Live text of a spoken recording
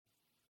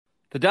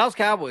The Dallas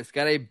Cowboys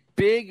got a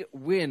big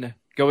win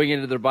going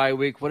into their bye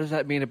week. What does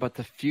that mean about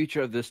the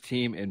future of this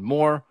team and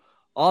more?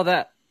 All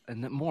that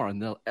and more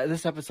on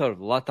this episode of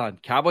the Locked On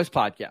Cowboys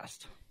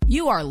podcast.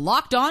 You are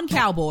Locked On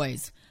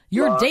Cowboys,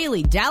 your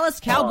daily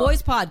Dallas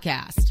Cowboys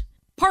podcast.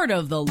 Part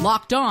of the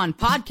Locked On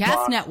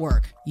Podcast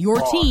Network,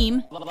 your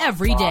team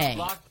every day.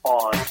 Locked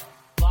on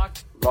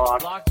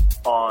Cowboys.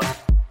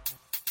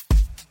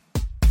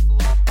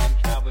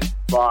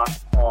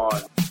 Locked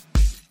on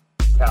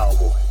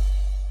Cowboys.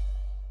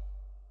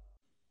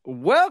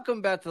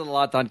 Welcome back to the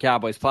Locked On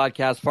Cowboys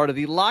podcast, part of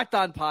the Locked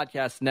On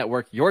Podcast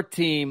Network, your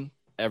team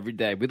every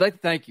day. We'd like to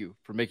thank you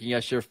for making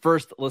us your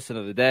first listen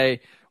of the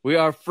day. We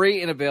are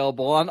free and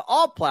available on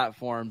all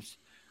platforms.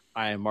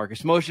 I am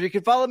Marcus Mosher. You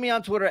can follow me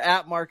on Twitter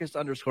at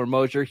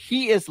Marcus_Mosher.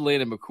 He is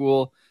Landon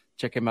McCool.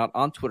 Check him out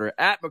on Twitter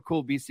at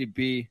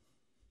McCoolBCB.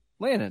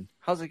 Landon,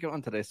 how's it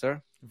going today,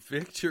 sir?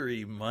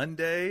 Victory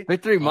Monday.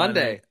 Victory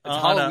Monday. It's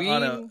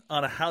Halloween.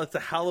 It's a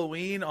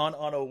Halloween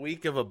on a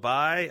week of a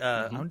bye.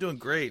 I'm doing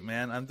great,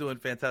 man. I'm doing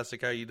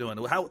fantastic. How are you doing?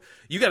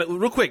 You got it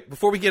real quick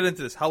before we get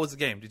into this. How was the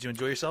game? Did you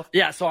enjoy yourself?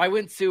 Yeah. So I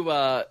went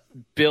to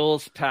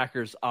Bills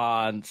Packers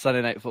on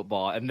Sunday Night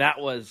Football, and that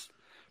was,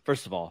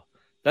 first of all,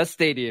 that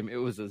stadium. It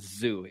was a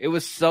zoo. It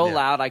was so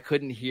loud I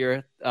couldn't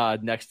hear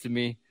next to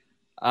me,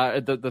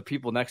 the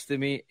people next to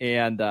me,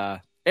 and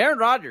Aaron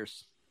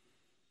Rodgers.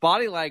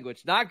 Body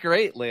language, not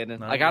great,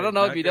 Landon. I don't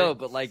know if you know,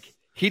 but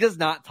he does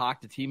not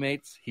talk to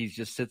teammates. He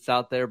just sits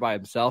out there by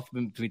himself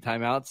in between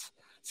timeouts.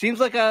 Seems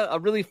like a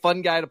really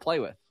fun guy to play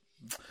with.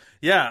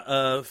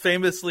 Yeah,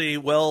 famously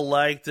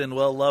well-liked and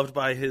well-loved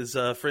by his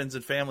friends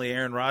and family,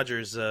 Aaron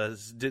Rodgers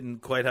didn't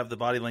quite have the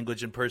body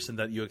language in person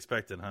that you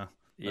expected, huh?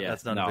 Yeah,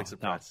 that's not a big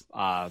surprise.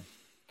 No.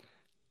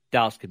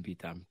 Dallas can beat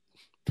them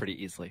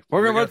pretty easily.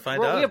 We're going to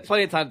find out. We have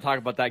plenty of time to talk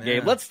about that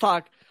game. Let's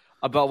talk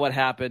about what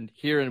happened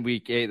here in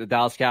Week 8. The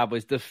Dallas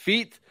Cowboys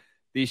defeat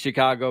the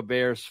Chicago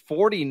Bears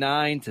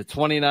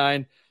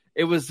 49-29.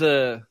 It was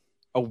a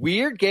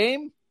weird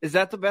game. Is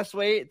that the best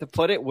way to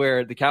put it?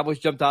 Where the Cowboys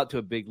jumped out to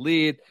a big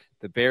lead,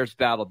 the Bears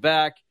battled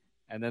back,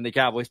 and then the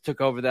Cowboys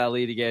took over that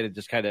lead again and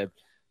just kind of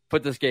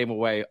put this game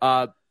away.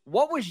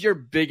 What was your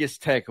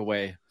biggest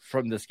takeaway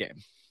from this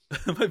game?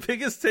 My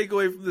biggest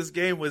takeaway from this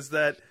game was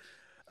that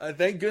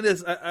thank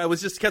goodness I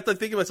was just kept on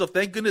thinking to myself,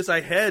 thank goodness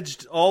I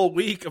hedged all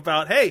week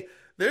about, hey,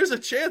 there's a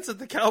chance that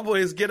the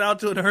Cowboys get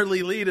out to an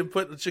early lead and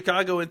put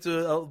Chicago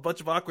into a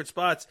bunch of awkward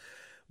spots.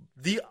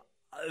 The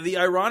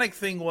ironic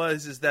thing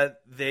is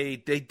that they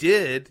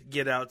did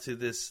get out to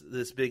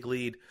this big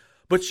lead,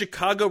 but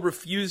Chicago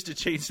refused to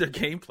change their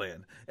game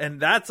plan. And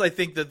that's, I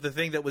think, that the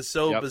thing that was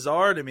so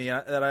bizarre to me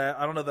that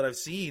I don't know that I've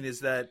seen is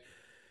that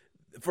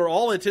for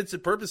all intents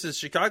and purposes,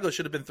 Chicago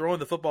should have been throwing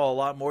the football a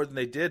lot more than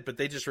they did, but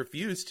they just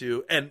refused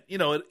to. And,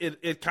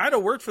 it kind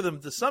of worked for them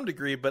to some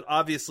degree, but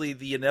obviously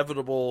the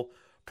inevitable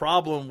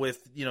problem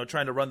with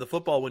trying to run the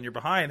football when you're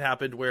behind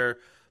happened where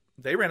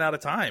they ran out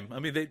of time. I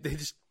mean, they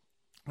just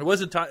it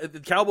wasn't time. The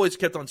Cowboys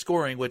kept on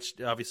scoring, which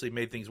obviously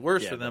made things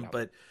worse for them.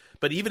 But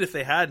even if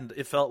they hadn't,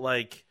 it felt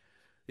like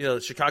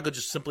Chicago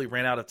just simply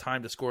ran out of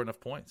time to score enough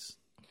points.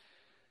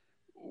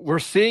 We're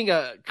seeing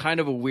a kind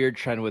of a weird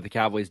trend with the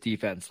Cowboys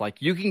defense.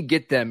 Like, you can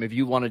get them if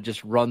you want to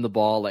just run the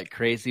ball like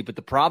crazy, but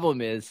the problem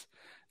is,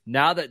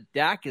 now that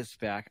Dak is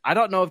back, I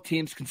don't know if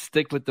teams can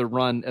stick with the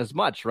run as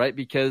much, right?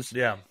 Because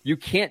you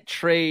can't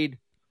trade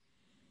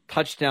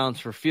touchdowns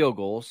for field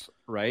goals,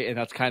 right? And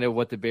that's kind of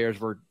what the Bears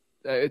were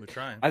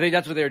trying. I think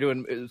that's what they were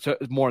doing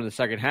more in the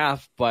second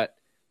half. But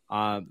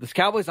this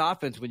Cowboys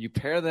offense, when you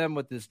pair them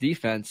with this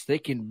defense, they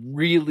can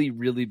really,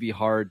 really be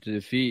hard to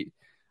defeat.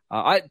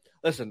 I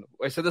said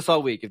this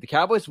all week. If the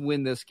Cowboys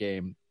win this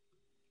game,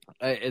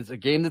 it's a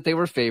game that they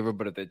were favored,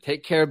 but if they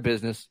take care of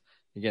business,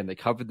 again, they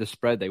covered the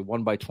spread. They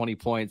won by 20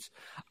 points.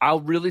 I'll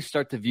really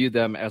start to view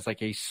them as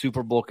like a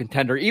Super Bowl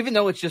contender, even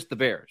though it's just the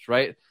Bears,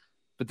 right?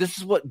 But this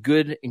is what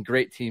good and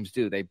great teams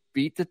do. They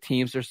beat the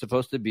teams they're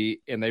supposed to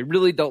beat, and they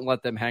really don't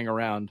let them hang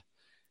around.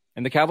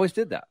 And the Cowboys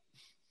did that.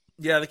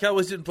 Yeah, the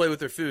Cowboys didn't play with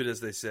their food, as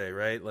they say,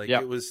 right?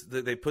 It was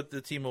they put the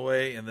team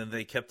away, and then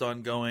they kept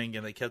on going,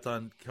 and they kept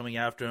on coming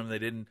after them. They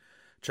didn't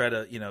try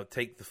to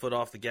take the foot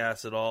off the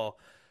gas at all.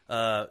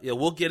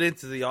 We'll get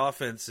into the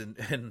offense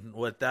and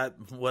what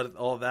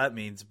all that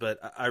means, but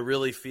I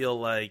really feel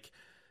like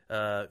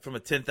from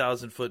a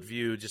 10,000-foot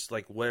view, just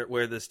like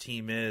where this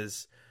team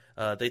is,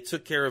 they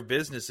took care of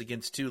business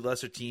against two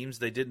lesser teams.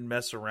 They didn't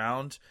mess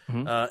around,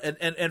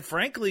 and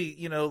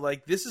frankly,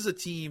 this is a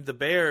team, the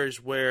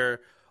Bears,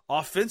 where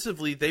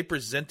offensively they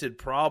presented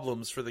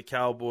problems for the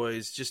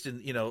Cowboys just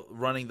in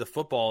running the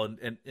football,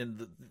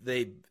 and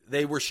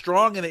they were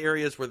strong in the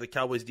areas where the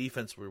Cowboys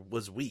defense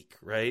was weak,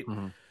 right?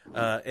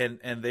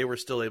 And they were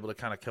still able to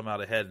kind of come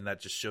out ahead, and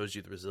that just shows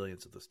you the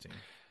resilience of this team.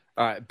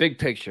 All right, big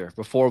picture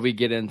before we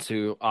get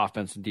into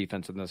offense and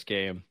defense in this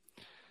game.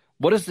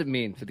 What does it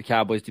mean for the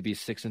Cowboys to be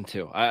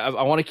 6-2?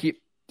 I want to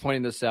keep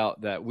pointing this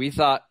out, that we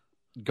thought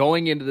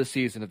going into the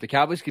season, if the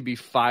Cowboys could be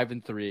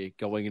 5-3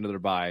 going into their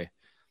bye,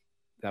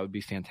 that would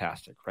be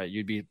fantastic, right?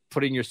 You'd be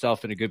putting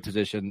yourself in a good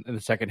position in the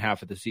second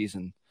half of the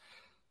season.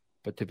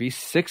 But to be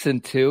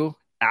 6-2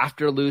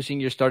 after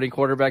losing your starting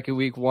quarterback in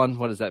week 1?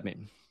 What does that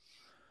mean?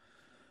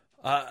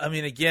 I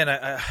mean, again,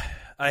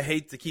 I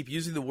hate to keep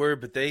using the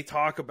word, but they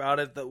talk about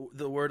it,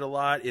 the word a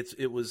lot.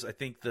 It was, I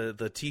think,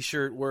 the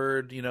T-shirt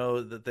word,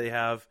 that they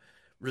have,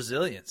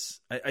 resilience.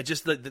 I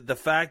just, the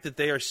fact that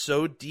they are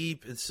so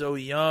deep and so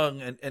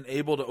young and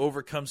able to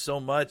overcome so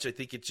much, I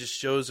think it just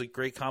shows a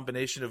great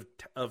combination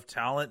of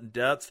talent and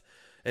depth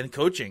and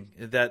coaching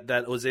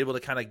that was able to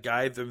kind of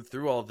guide them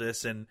through all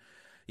this. And,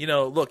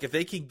 look, if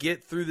they can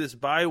get through this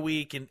bye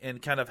week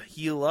and kind of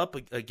heal up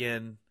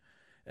again,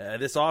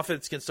 this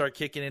offense can start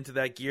kicking into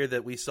that gear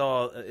that we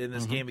saw in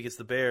this game against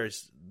the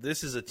Bears.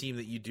 This is a team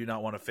that you do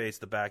not want to face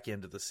the back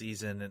end of the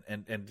season,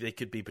 and they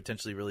could be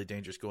potentially really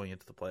dangerous going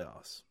into the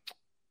playoffs.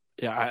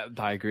 Yeah,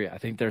 I agree. I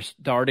think they're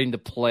starting to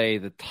play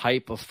the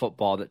type of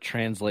football that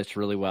translates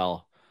really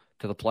well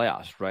to the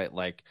playoffs, right?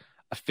 Like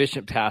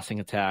efficient passing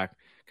attack,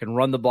 can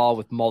run the ball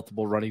with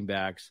multiple running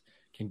backs,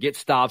 can get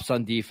stops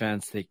on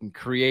defense. They can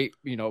create,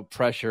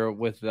 pressure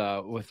with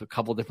a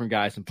couple different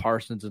guys in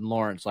Parsons and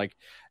Lawrence. Like,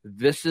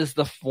 this is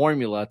the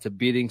formula to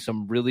beating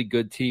some really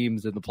good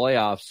teams in the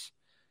playoffs.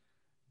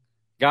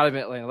 Gotta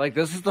admit, like,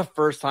 this is the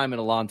first time in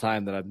a long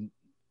time that I'm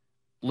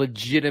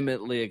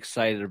legitimately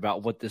excited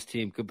about what this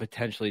team could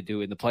potentially do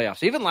in the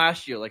playoffs. Even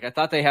last year, like, I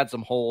thought they had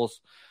some holes,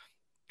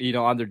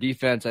 on their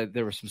defense.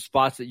 There were some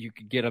spots that you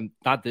could get them.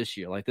 Not this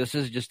year. Like, this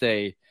is just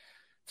it's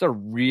a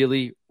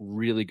really,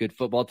 really good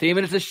football team.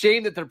 And it's a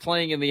shame that they're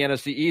playing in the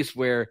NFC East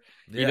where,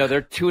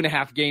 they're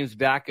 2.5 games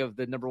back of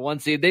the number 1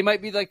 seed. They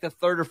might be like the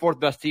 3rd or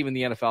 4th best team in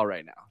the NFL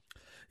right now.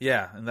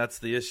 Yeah, and that's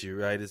the issue,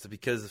 right? Is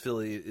because the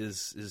Philly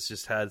is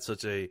just had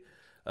such a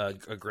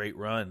great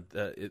run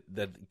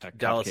that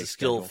Dallas is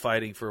still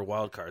fighting for a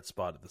wild card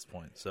spot at this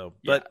point. So,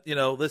 but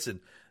listen,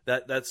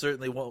 that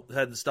certainly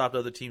hadn't stopped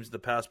other teams in the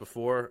past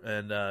before,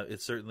 and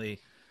it certainly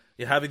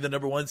having the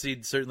number 1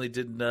 seed certainly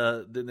didn't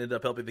end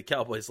up helping the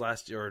Cowboys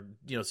last year. Or,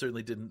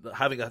 certainly didn't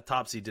having a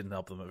top seed didn't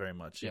help them very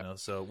much.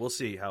 So we'll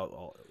see how it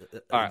all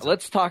right,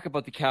 let's talk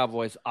about the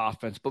Cowboys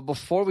offense. But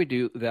before we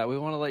do that, we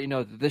want to let you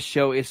know that this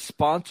show is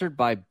sponsored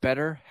by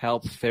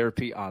BetterHelp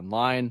Therapy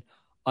Online.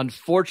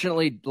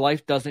 Unfortunately,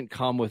 life doesn't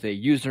come with a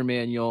user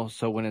manual,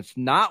 so when it's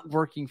not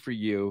working for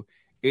you,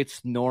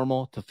 it's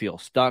normal to feel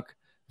stuck.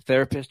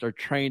 Therapists are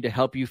trained to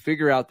help you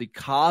figure out the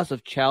cause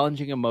of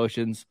challenging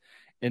emotions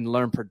and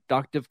learn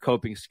productive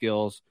coping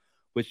skills,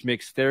 which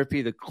makes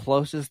therapy the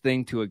closest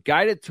thing to a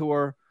guided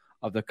tour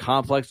of the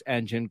complex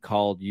engine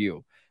called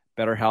you.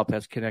 BetterHelp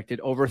has connected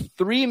over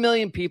 3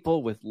 million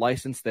people with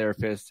licensed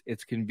therapists.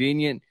 It's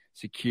convenient,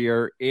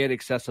 secure, and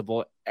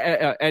accessible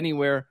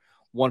anywhere,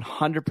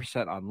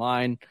 100%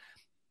 online.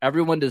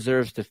 Everyone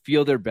deserves to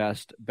feel their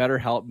best.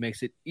 BetterHelp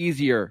makes it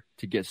easier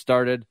to get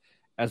started.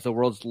 As the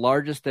world's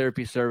largest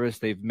therapy service,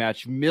 they've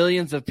matched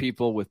millions of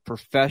people with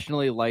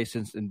professionally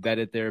licensed and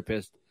vetted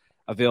therapists,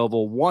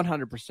 available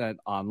 100%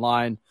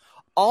 online.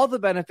 All the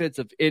benefits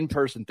of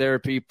in-person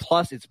therapy,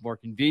 plus it's more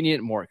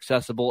convenient, more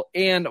accessible,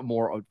 and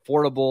more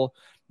affordable.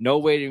 No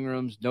waiting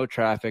rooms, no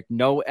traffic,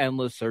 no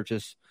endless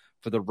searches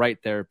for the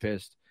right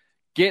therapist.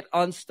 Get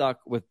unstuck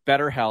with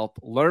BetterHelp.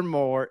 Learn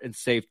more and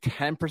save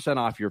 10%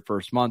 off your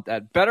first month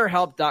at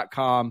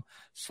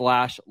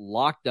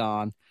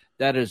BetterHelp.com/lockedon.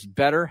 That is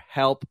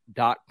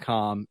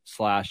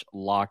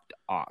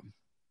BetterHelp.com/lockedon.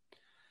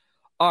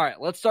 All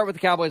right, let's start with the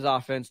Cowboys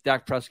offense.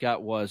 Dak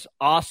Prescott was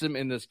awesome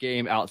in this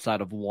game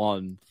outside of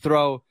one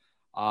throw.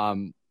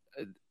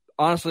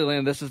 Honestly,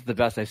 Landon, this is the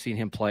best I've seen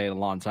him play in a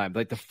long time.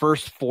 Like the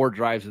first 4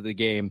 drives of the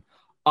game,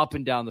 up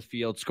and down the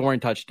field, scoring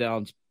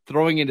touchdowns,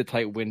 throwing into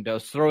tight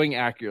windows, throwing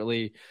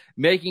accurately,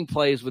 making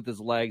plays with his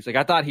legs. Like,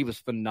 I thought he was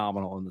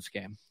phenomenal in this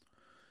game.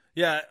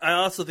 Yeah, I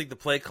also think the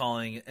play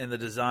calling and the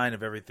design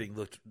of everything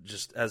looked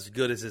just as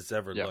good as it's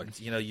ever looked.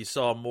 You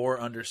saw more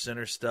under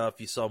center stuff.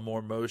 You saw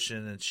more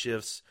motion and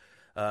shifts.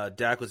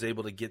 Dak was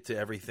able to get to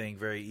everything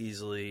very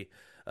easily.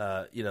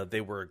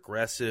 They were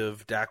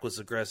aggressive. Dak was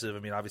aggressive. I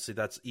mean, obviously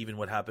that's even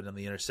what happened in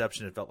the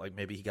interception. It felt like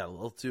maybe he got a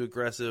little too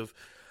aggressive.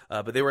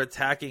 But they were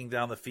attacking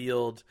down the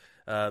field.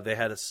 They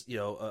had a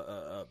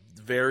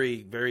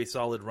very, very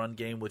solid run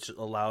game, which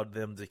allowed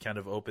them to kind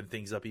of open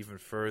things up even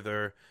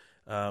further.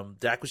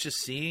 Dak was just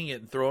seeing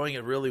it and throwing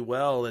it really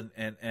well, and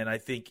I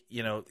think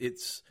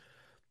it's.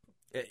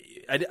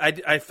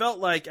 I felt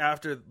like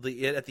at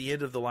the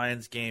end of the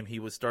Lions game, he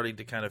was starting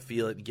to kind of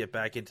feel it and get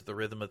back into the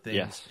rhythm of things.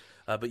 Yes.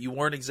 But you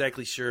weren't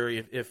exactly sure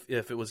if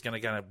it was going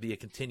to kind of be a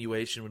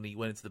continuation when he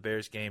went into the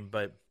Bears game,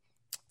 but.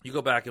 You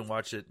go back and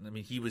watch it. I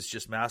mean, he was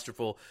just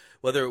masterful.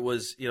 Whether it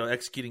was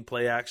executing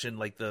play action,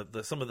 like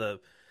some of the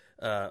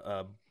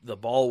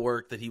ball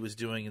work that he was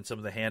doing, and some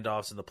of the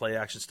handoffs and the play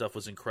action stuff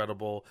was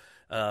incredible.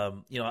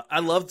 I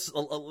loved,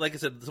 like I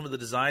said, some of the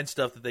design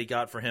stuff that they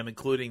got for him,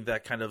 including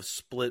that kind of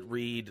split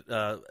read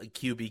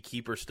QB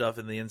keeper stuff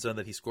in the end zone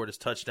that he scored his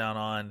touchdown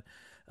on.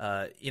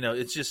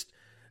 It's just.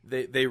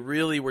 They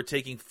really were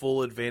taking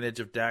full advantage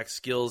of Dak's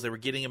skills. They were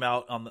getting him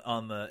out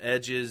on the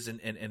edges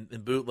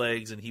and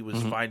bootlegs, and he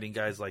was finding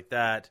guys like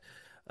that.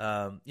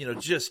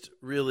 Just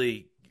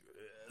really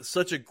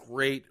such a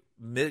great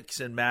mix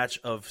and match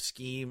of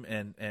scheme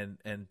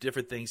and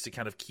different things to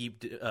kind of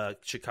keep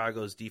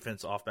Chicago's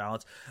defense off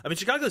balance. I mean,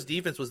 Chicago's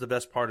defense was the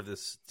best part of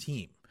this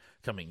team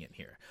coming in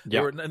here.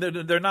 Yeah.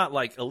 They're not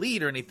like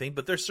elite or anything,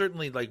 but they're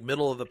certainly like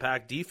middle of the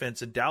pack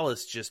defense, and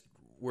Dallas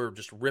were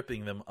just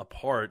ripping them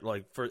apart,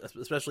 like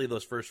especially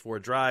those first 4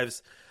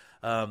 drives.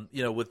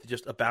 With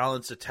just a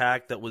balanced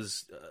attack that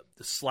was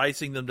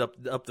slicing them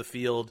up the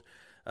field.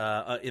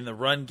 In the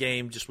run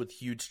game, just with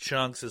huge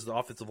chunks as the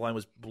offensive line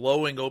was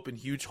blowing open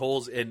huge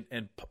holes,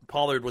 and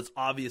Pollard was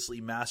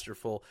obviously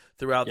masterful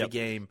throughout the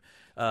game.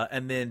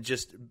 And then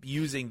just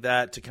using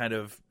that to kind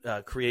of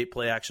create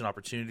play action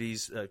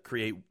opportunities,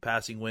 create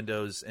passing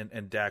windows,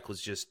 and Dak was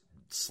just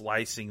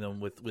slicing them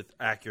with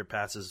accurate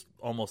passes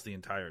almost the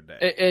entire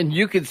day. And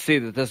you can see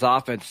that this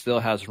offense still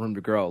has room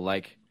to grow.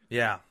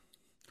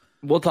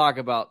 We'll talk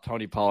about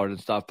Tony Pollard and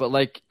stuff, but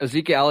like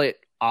Ezekiel Elliott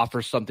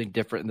offers something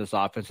different in this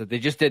offense that they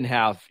just didn't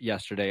have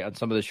yesterday on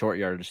some of the short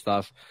yardage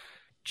stuff.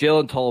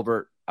 Jalen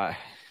Tolbert,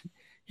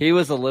 he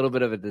was a little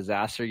bit of a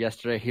disaster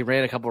yesterday. He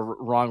ran a couple of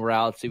wrong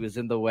routes. He was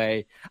in the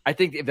way. I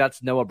think if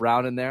that's Noah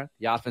Brown in there,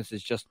 the offense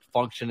is just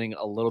functioning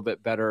a little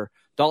bit better.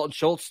 Dalton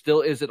Schultz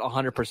still isn't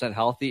 100%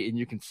 healthy, and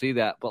you can see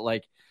that. But,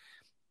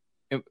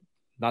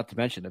 not to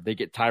mention, if they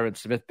get Tyron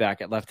Smith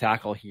back at left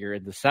tackle here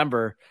in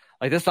December,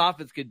 this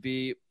offense could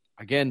be,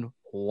 again,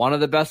 one of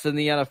the best in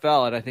the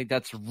NFL, and I think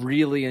that's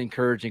really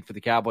encouraging for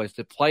the Cowboys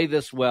to play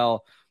this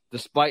well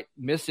despite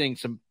missing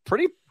some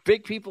pretty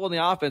big people in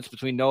the offense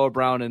between Noah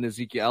Brown and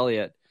Ezekiel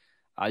Elliott.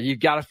 You've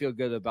got to feel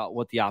good about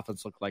what the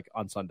offense looked like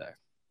on Sunday.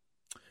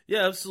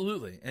 Yeah,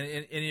 absolutely.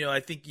 And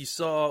I think you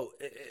saw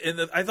 – and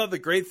I thought the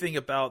great thing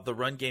about the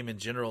run game in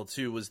general,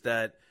 too, was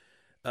that,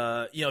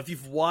 if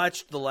you've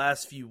watched the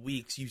last few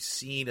weeks, you've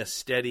seen a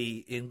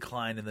steady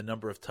incline in the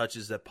number of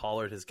touches that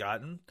Pollard has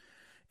gotten.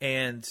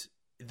 And –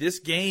 this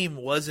game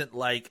wasn't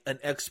like an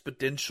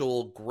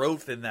exponential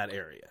growth in that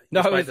area.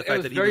 No, it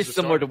was very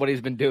similar to what he's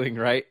been doing,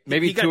 right?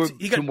 Maybe he got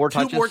two more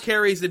touches. 2 more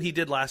carries than he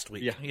did last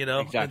week,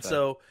 Exactly. And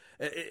so,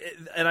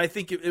 and I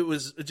think it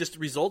was just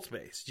results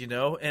based, and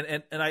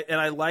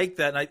I like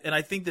that, and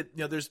I think that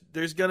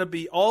there's going to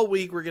be all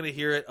week we're going to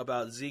hear it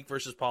about Zeke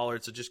versus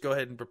Pollard, so just go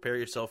ahead and prepare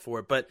yourself for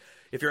it. But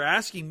if you're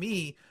asking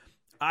me,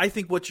 I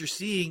think what you're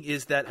seeing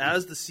is that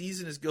as the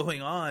season is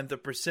going on, the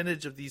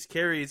percentage of these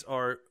carries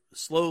are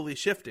slowly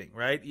shifting,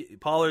 right?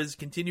 Pollard is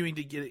continuing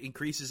to get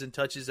increases in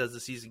touches as the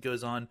season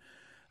goes on.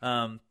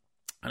 And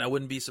I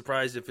wouldn't be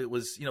surprised if it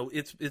was,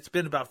 it's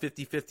been about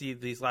 50-50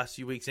 these last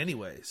few weeks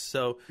anyways.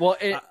 So, well,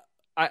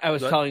 I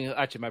was telling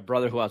actually my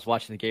brother who I was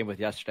watching the game with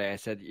yesterday, I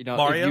said,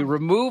 Mario? if you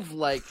remove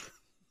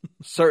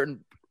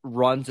certain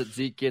runs that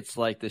Zeke gets,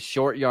 like the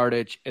short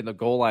yardage and the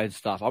goal line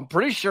stuff, I'm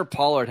pretty sure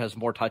Pollard has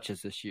more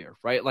touches this year,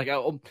 right? I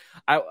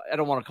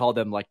don't want to call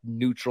them like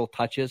neutral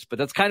touches, but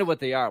that's kind of what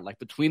they are. Like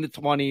between the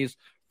 20s,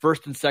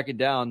 first and second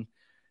down,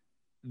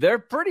 they're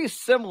pretty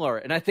similar.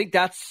 And I think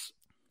that's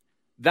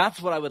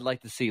what I would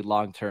like to see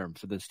long-term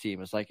for this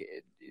team is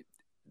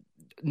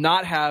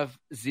not have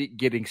Zeke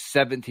getting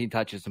 17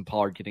 touches and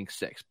Pollard getting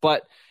 6.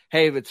 But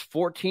hey, if it's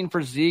 14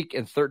 for Zeke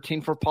and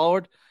 13 for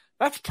Pollard,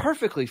 that's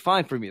perfectly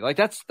fine for me.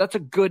 That's a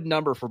good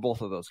number for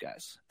both of those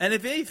guys. And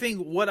if anything,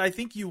 what I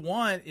think you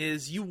want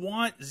is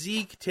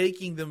Zeke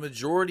taking the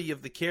majority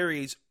of the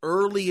carries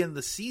early in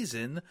the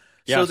season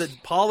so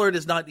that Pollard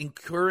is not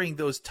incurring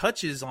those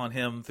touches on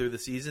him through the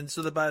season,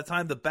 so that by the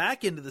time the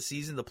back end of the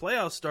season, the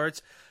playoff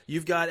starts,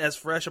 you've got as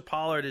fresh a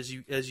Pollard as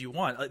you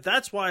want.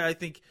 That's why I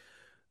think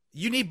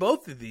you need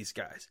both of these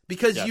guys,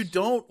 because you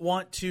don't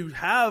want to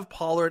have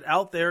Pollard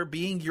out there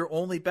being your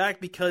only back,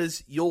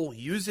 because you'll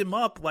use him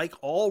up like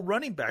all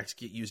running backs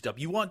get used up.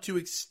 You want to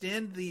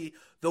extend the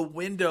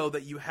window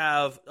that you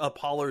have a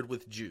Pollard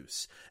with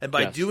juice, and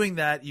by doing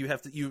that, you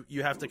have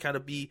to kind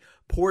of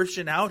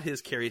portion out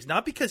his carries,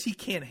 not because he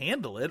can't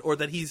handle it or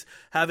that he's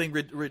having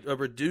a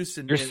reduce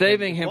in. You're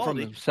saving him from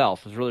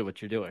himself is really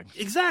what you're doing.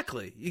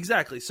 Exactly.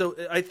 So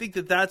I think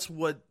that's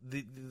what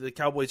the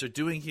Cowboys are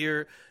doing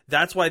here.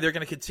 That's why they're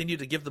going to continue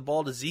to give the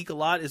ball to Zeke a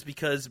lot, is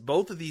because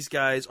both of these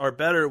guys are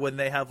better when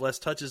they have less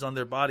touches on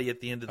their body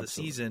at the end of the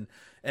season.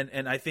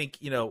 And I think,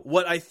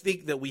 what I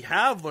think that we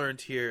have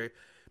learned here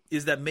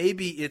is that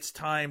maybe it's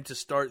time to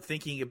start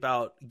thinking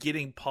about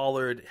getting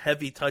Pollard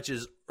heavy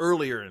touches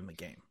earlier in the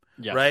game,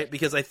 right?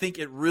 Because I think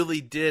it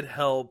really did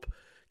help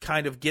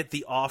kind of get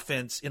the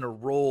offense in a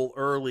roll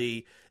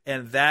early,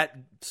 and that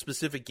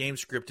specific game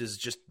script is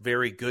just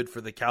very good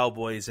for the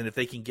Cowboys, and if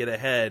they can get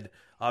ahead,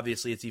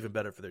 obviously it's even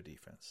better for their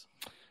defense.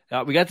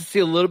 We got to see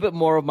a little bit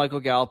more of Michael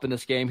Gallup in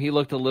this game. He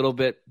looked a little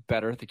bit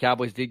better. The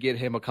Cowboys did get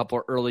him a couple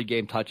of early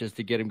game touches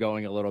to get him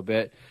going a little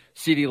bit.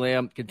 CeeDee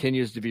Lamb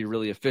continues to be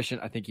really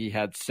efficient. I think he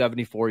had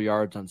 74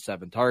 yards on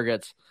 7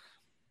 targets.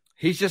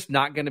 He's just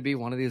not going to be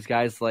one of these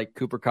guys like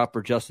Cooper Kupp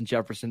or Justin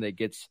Jefferson that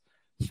gets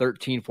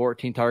 13,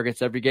 14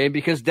 targets every game,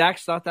 because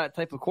Dak's not that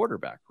type of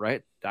quarterback,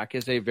 right? Dak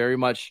is a very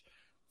much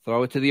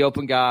throw it to the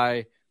open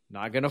guy,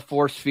 not going to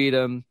force feed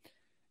him.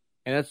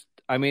 And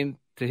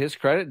to his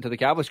credit and to the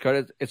Cowboys'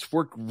 credit, it's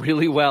worked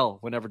really well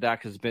whenever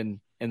Dak has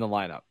been in the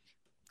lineup.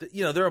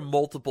 they're a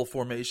multiple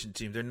formation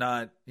team. They're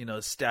not,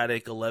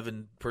 static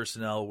 11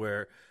 personnel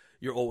where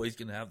you're always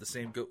going to have the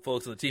same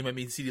folks on the team. I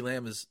mean, CeeDee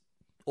Lamb is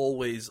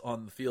always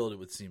on the field, it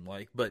would seem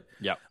like. But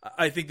yeah,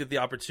 I think that the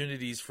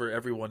opportunities for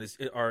everyone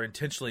are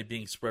intentionally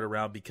being spread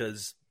around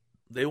because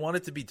they want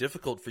it to be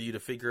difficult for you to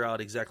figure out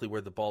exactly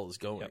where the ball is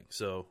going. Yep.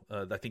 So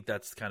I think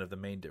that's kind of the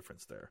main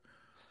difference there.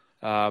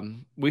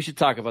 We should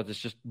talk about this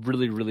just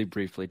really, really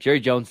briefly. Jerry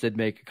Jones did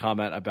make a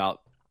comment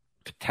about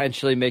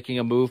potentially making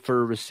a move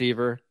for a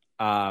receiver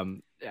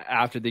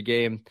after the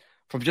game.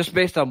 From just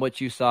based on what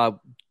you saw,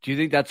 do you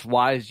think that's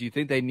wise? Do you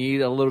think they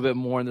need a little bit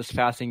more in this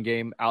passing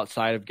game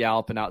outside of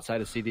Gallup and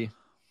outside of CD?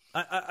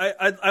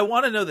 I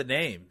want to know the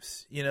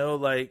names.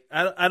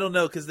 I don't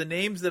know, because the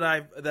names that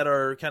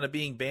are kind of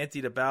being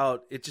bantied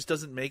about, it just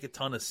doesn't make a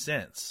ton of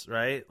sense,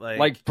 right?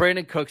 Like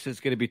Brandon Cooks is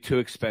going to be too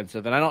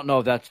expensive, and I don't know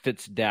if that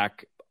fits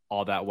Dak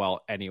all that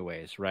well,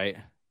 anyways, right?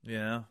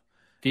 Yeah.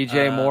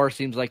 DJ Moore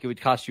seems like it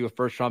would cost you a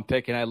first-round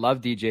pick, and I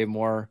love DJ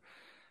Moore.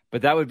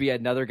 But that would be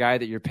another guy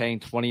that you're paying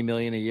 $20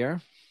 million a year.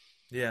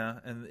 Yeah,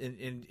 and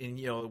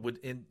it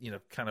would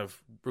kind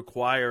of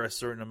require a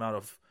certain amount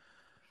of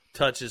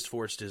touches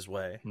forced his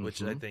way,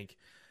 which I think,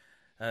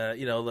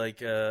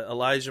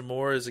 Elijah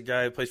Moore is a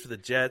guy who plays for the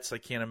Jets. I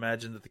can't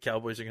imagine that the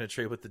Cowboys are going to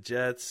trade with the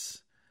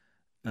Jets.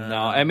 No,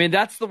 I mean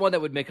that's the one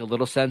that would make a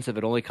little sense if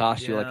it only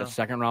cost you like a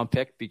second-round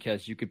pick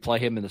because you could play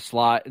him in the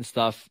slot and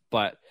stuff.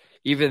 But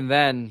even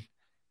then,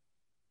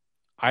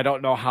 I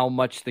don't know how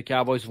much the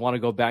Cowboys want to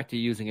go back to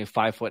using a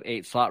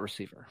 5'8" slot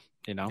receiver.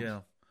 Yeah,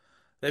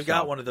 they've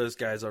got one of those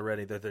guys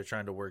already that they're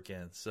trying to work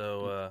in.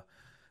 So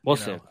we'll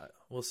see.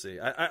 We'll see.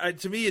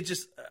 To me, it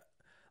just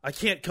I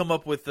can't come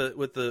up with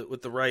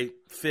the right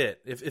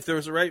fit. If there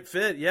was a right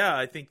fit, yeah,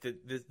 I think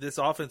that this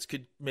offense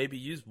could maybe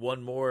use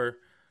one more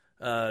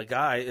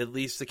guy at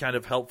least to kind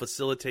of help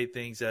facilitate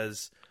things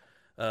as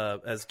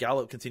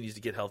Gallup continues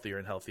to get healthier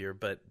and healthier.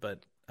 But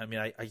I mean,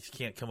 I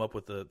can't come up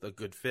with a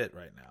good fit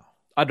right now.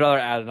 I'd rather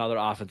add another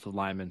offensive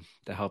lineman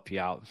to help you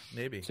out.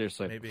 Maybe.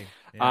 Seriously. Maybe.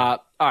 Yeah.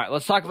 All right,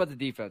 let's talk about the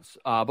defense.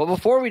 But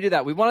before we do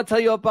that, we want to tell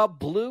you about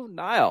Blue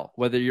Nile.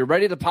 Whether you're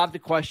ready to pop the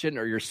question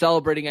or you're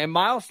celebrating a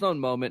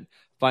milestone moment,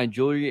 find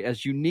jewelry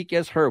as unique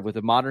as her with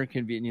the modern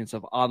convenience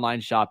of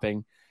online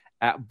shopping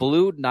at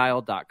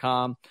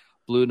BlueNile.com.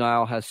 Blue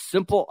Nile has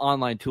simple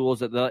online tools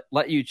that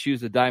let you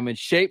choose the diamond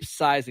shape,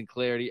 size, and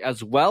clarity,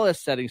 as well as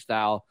setting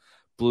style.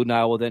 Blue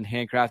Nile will then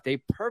handcraft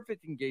a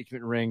perfect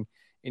engagement ring,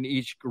 in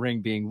each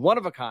ring being one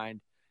of a kind.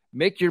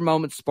 Make your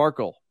moment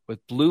sparkle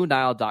with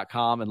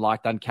BlueNile.com, and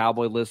Locked On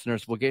Cowboy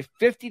listeners will get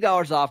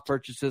 $50 off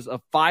purchases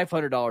of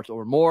 $500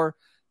 or more.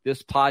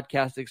 This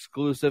podcast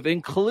exclusive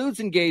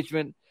includes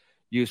engagement.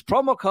 Use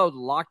promo code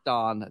Locked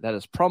On. That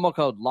is promo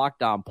code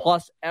Locked On.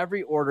 Plus,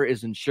 every order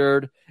is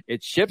insured.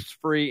 It ships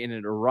free, and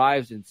it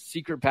arrives in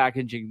secret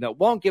packaging that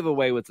won't give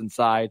away what's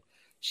inside.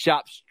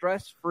 Shop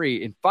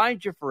stress-free and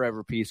find your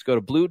forever piece. Go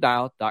to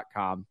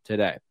BlueNile.com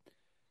today.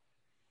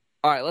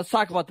 All right, let's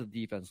talk about the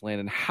defense,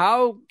 Landon.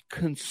 How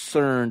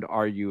concerned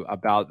are you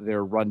about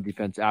their run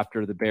defense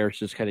after the Bears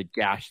just kind of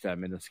gashed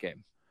them in this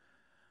game?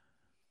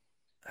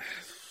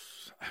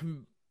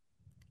 I'm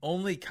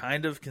only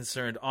kind of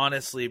concerned,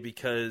 honestly,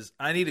 because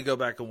I need to go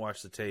back and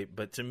watch the tape.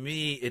 But to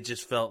me, it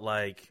just felt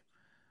like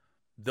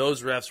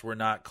those refs were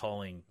not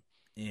calling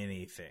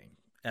anything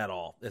at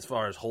all as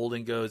far as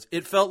holding goes.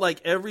 It felt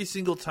like every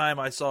single time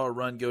I saw a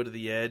run go to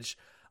the edge,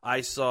 I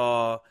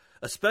saw,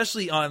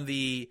 especially on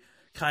the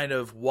kind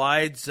of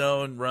wide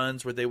zone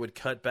runs where they would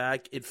cut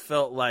back, it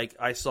felt like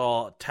I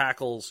saw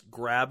tackles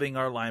grabbing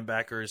our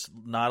linebackers,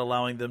 not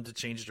allowing them to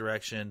change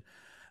direction.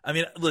 I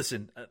mean,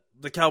 listen,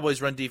 the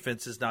Cowboys' run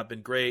defense has not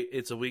been great.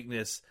 It's a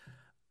weakness.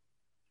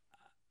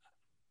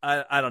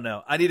 I don't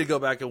know. I need to go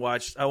back and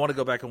watch. I want to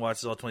go back and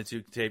watch this all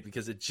 22 tape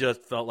because it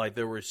just felt like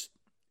there was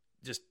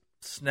just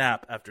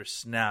snap after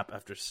snap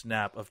after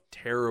snap of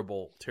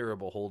terrible,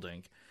 terrible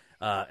holding.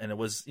 And it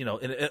was,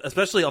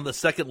 especially on the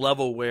second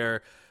level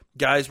where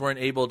guys weren't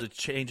able to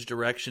change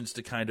directions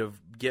to kind of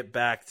get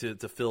back to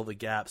fill the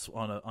gaps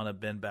on a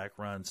bend back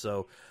run.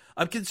 So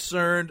I'm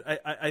concerned,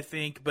 I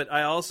think, but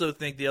I also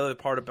think the other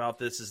part about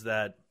this is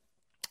that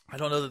I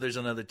don't know that there's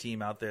another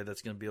team out there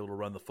that's going to be able to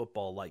run the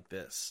football like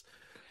this.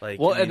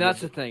 And that's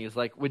the thing is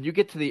like when you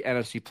get to the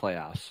NFC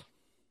playoffs,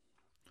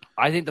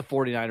 I think the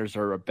 49ers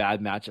are a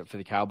bad matchup for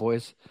the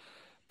Cowboys,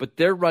 but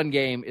their run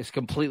game is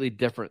completely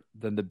different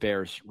than the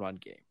Bears' run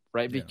game.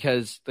 Right, yeah.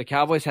 Because the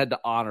Cowboys had to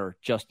honor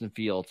Justin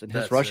Fields and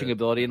his rushing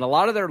ability, and a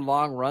lot of their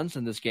long runs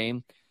in this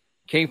game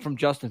came from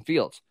Justin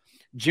Fields.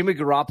 Jimmy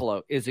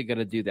Garoppolo isn't going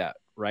to do that,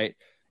 right?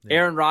 Yeah.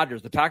 Aaron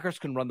Rodgers, the Packers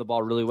can run the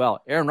ball really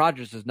well. Aaron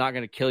Rodgers is not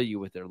going to kill you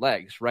with their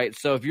legs, right?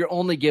 So if you're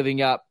only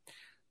giving up,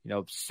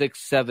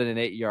 6, 7, and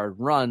 8 yard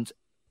runs,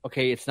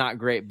 okay, it's not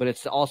great, but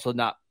it's also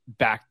not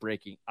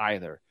backbreaking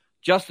either.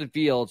 Justin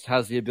Fields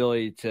has the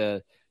ability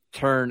to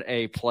turn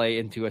a play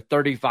into a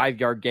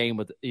 35-yard game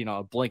with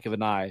a blink of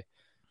an eye.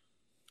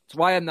 That's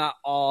why I'm not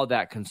all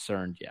that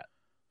concerned yet.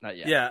 Not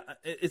yet. Yeah,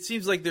 it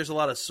seems like there's a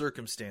lot of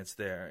circumstance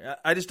there.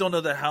 I just don't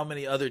know that how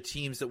many other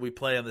teams that we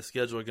play on the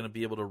schedule are going to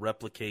be able to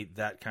replicate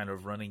that kind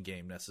of running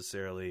game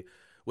necessarily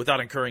without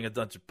incurring a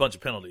bunch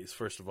of penalties,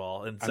 first of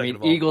all. And second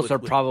of all, Eagles are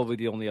probably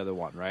the only other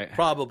one, right?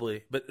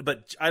 Probably,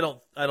 but I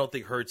don't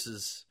think Hurts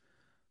is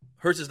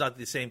not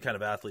the same kind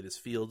of athlete as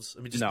Fields.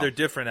 I mean, they're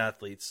different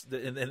athletes,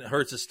 and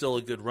Hurts is still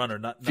a good runner.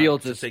 Not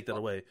Fields to take that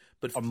away,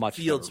 but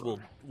Fields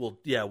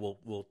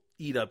will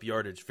eat up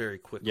yardage very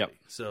quickly. Yep.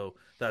 So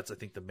that's, I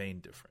think, the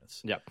main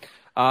difference.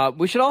 Yep.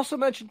 We should also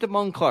mention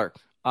Damone Clark.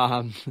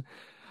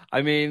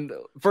 I mean,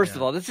 first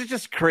of all, this is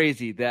just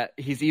crazy that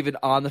he's even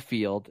on the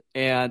field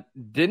and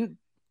didn't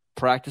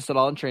practice at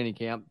all in training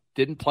camp,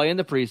 didn't play in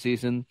the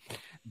preseason,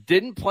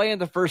 didn't play in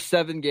the first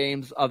 7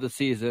 games of the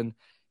season.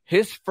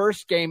 His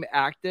first game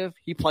active,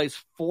 he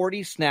plays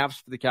 40 snaps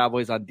for the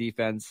Cowboys on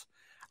defense.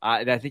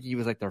 And I think he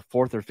was like their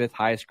 4th or 5th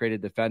highest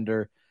graded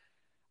defender.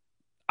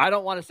 I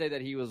don't want to say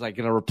that he was like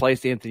going to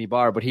replace Anthony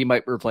Barr, but he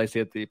might replace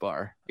Anthony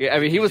Barr. I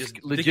mean, he was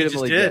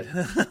legitimately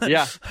good.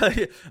 Yeah.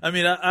 I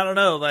mean, I don't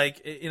know.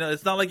 Like,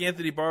 it's not like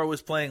Anthony Barr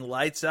was playing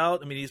lights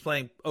out. I mean, he's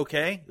playing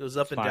okay. It was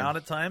up and down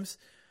at times.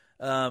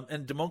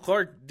 And Damone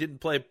Clark didn't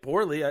play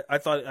poorly. I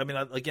thought,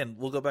 again,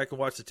 we'll go back and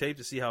watch the tape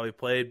to see how he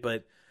played.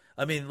 But,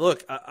 I mean,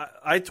 look,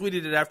 I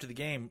tweeted it after the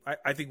game.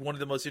 I think one of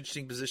the most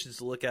interesting positions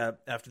to look at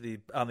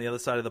on the other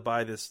side of the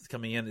bye this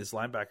coming in is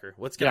linebacker.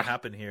 What's going to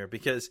happen here?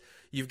 Because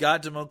you've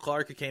got Damone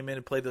Clark who came in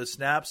and played those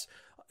snaps.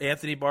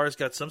 Anthony Barr's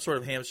got some sort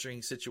of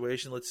hamstring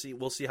situation.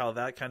 We'll see how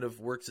that kind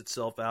of works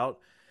itself out.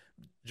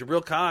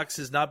 Jabril Cox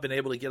has not been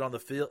able to get on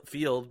the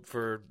field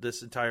for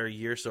this entire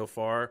year so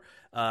far.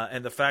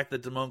 And the fact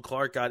that Damone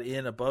Clark got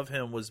in above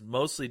him was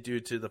mostly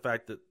due to the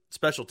fact that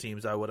special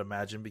teams, I would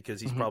imagine,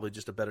 because he's probably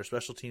just a better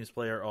special teams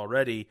player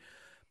already.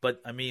 But,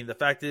 I mean, the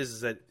fact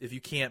is that if you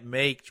can't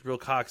make Jabril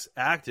Cox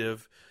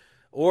active,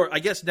 or I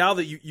guess now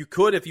that you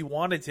could if you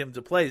wanted him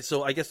to play.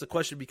 So I guess the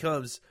question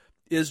becomes,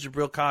 is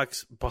Jabril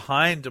Cox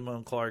behind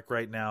Damone Clark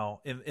right now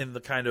in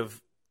the kind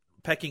of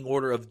pecking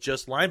order of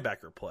just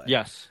linebacker play?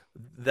 Yes.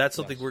 That's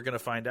something we're going to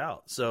find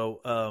out. So,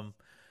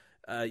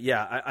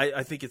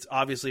 I think it's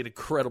obviously an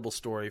incredible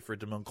story for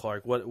Damone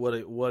Clark. What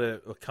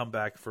a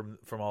comeback from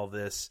all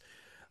this.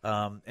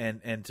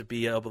 And to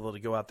be able to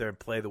go out there and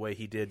play the way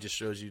he did just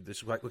shows you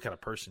what kind of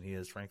person he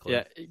is, frankly.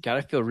 Yeah, you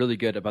gotta feel really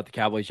good about the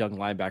Cowboys' young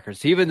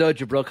linebackers. Even though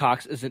Jabril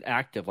Cox isn't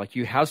active, like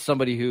you have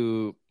somebody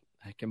who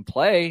can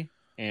play,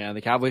 and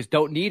the Cowboys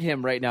don't need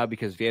him right now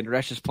because Van Der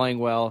Esch is playing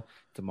well.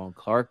 Damone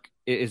Clark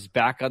is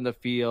back on the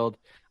field.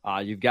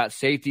 You've got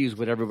safeties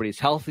when everybody's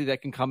healthy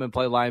that can come and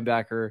play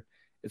linebacker.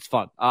 It's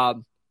fun.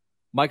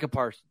 Micah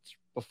Parsons,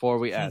 before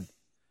we end.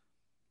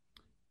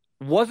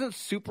 Wasn't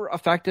super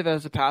effective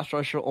as a pass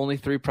rusher. Only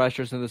 3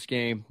 pressures in this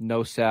game.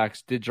 No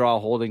sacks. Did draw a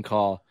holding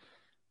call.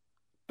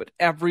 But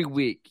every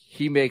week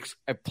he makes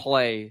a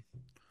play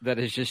that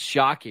is just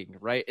shocking,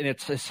 right? And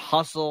it's his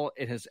hustle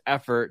and his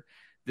effort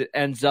that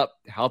ends up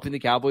helping the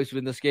Cowboys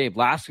win this game.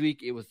 Last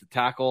week it was the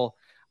tackle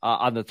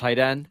on the tight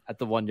end at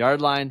the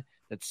 1-yard line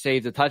that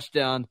saved the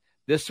touchdown.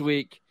 This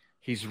week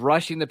he's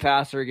rushing the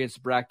passer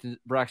against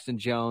Braxton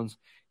Jones.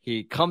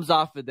 He comes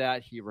off of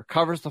that, he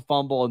recovers the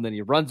fumble, and then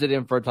he runs it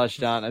in for a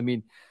touchdown. I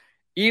mean,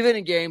 even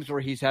in games where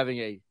he's having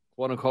a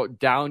quote-unquote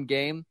down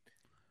game,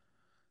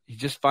 he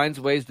just finds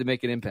ways to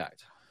make an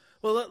impact.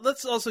 Well,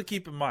 let's also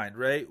keep in mind,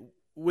 right,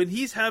 when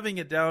he's having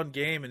a down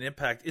game and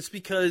impact, it's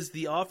because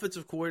the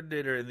offensive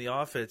coordinator in the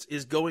offense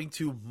is going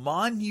to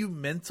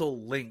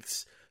monumental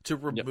lengths to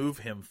remove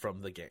him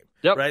from the game.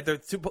 Yep. Right? They're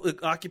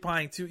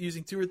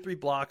using 2 or 3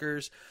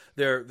 blockers.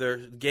 They're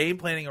game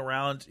planning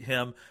around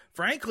him.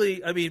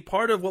 Frankly, I mean,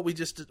 part of what we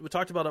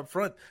talked about up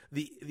front,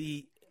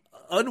 the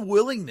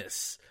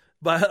unwillingness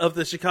of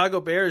the Chicago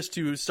Bears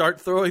to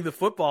start throwing the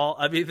football.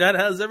 I mean, that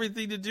has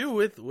everything to do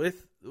with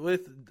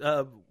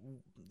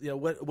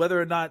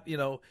whether or not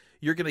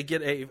you're going to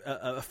get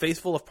a face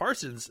full of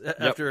Parsons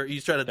after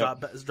you try to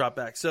drop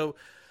back. So.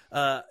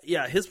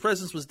 His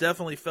presence was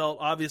definitely felt.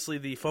 Obviously,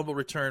 the fumble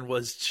return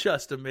was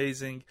just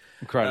amazing.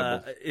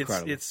 Incredible.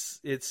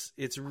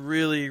 It's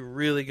really,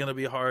 really going to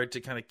be hard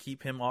to kind of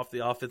keep him off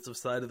the offensive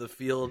side of the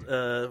field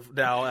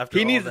now. After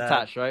he all needs that. a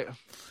touch, right?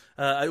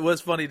 It was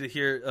funny to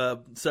hear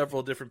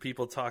several different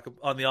people talk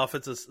on the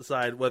offensive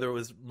side, whether it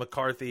was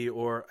McCarthy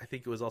or I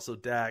think it was also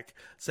Dak,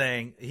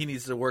 saying he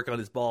needs to work on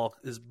his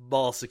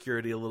ball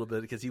security a little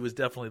bit because he was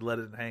definitely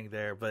letting it hang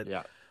there. But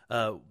yeah.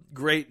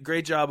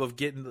 Great job of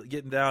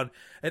getting down,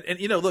 and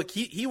look,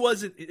 he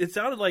wasn't. It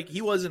sounded like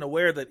he wasn't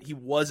aware that he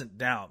wasn't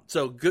down.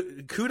 So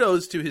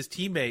kudos to his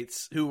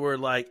teammates who were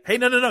like, "Hey,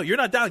 no, you're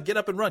not down. Get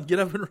up and run.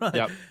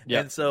 Yep.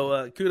 And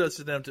so kudos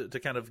to them to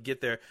kind of get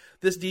there.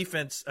 This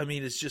defense, I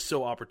mean, is just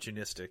so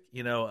opportunistic.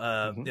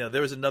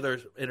 There was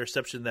another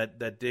interception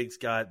that Diggs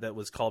got that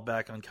was called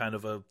back on kind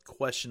of a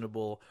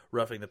questionable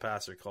roughing the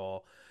passer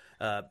call.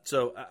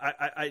 So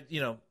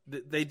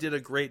they did a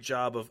great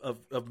job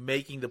of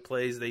making the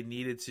plays they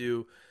needed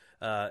to,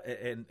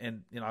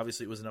 and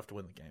obviously it was enough to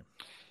win the game.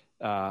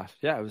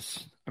 it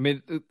was. I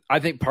mean, I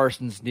think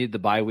Parsons needed the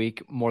bye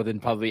week more than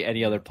probably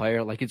any other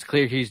player. Like, it's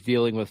clear he's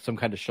dealing with some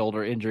kind of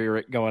shoulder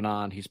injury going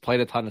on. He's played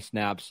a ton of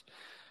snaps.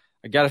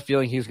 I got a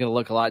feeling he's going to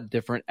look a lot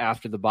different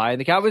after the bye, and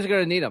the Cowboys are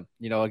going to need him.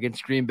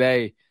 Against Green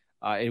Bay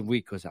in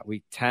week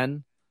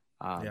 10.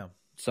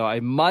 So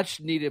a much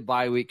needed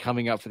bye week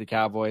coming up for the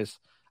Cowboys.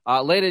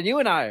 Landon, you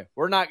and I,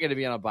 we're not going to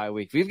be on a bye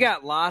week. We've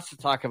got lots to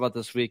talk about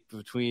this week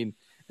between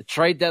the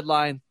trade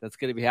deadline that's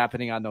going to be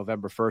happening on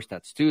November 1st.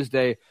 That's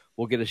Tuesday.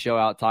 We'll get a show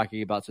out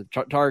talking about some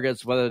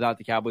targets, whether or not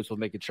the Cowboys will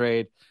make a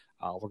trade.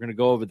 We're going to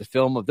go over the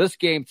film of this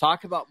game,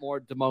 talk about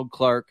more Damone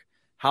Clark,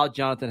 how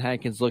Jonathan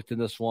Hankins looked in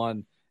this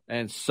one,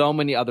 and so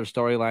many other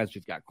storylines.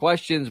 We've got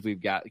questions.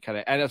 We've got kind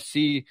of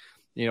NFC,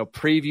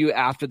 preview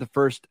after the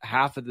first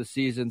half of the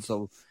season.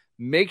 So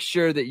make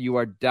sure that you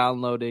are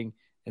downloading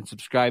and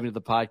subscribing to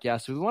the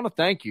podcast. So we want to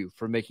thank you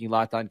for making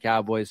Locked On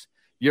Cowboys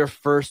your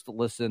first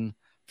listen.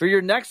 For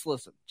your next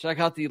listen, check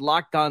out the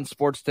Locked On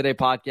Sports Today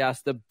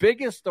podcast, the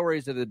biggest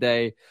stories of the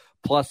day,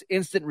 plus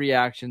instant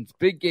reactions,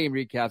 big game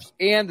recaps,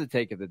 and the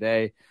take of the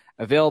day.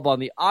 Available on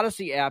the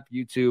Odyssey app,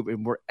 YouTube,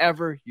 and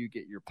wherever you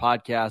get your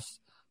podcasts.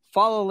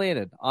 Follow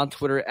Landon on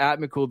Twitter at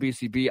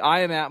McCoolBCB.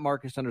 I am at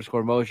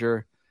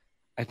Marcus_Mosier.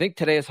 I think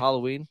today is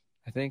Halloween.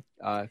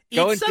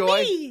 Go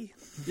enjoy.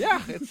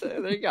 Yeah,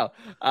 there you go.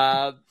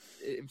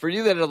 For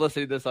you that are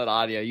listening to this on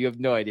audio, you have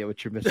no idea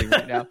what you're missing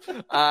right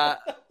now.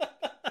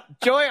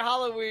 Enjoy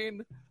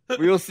Halloween.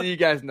 We will see you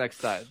guys next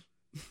time.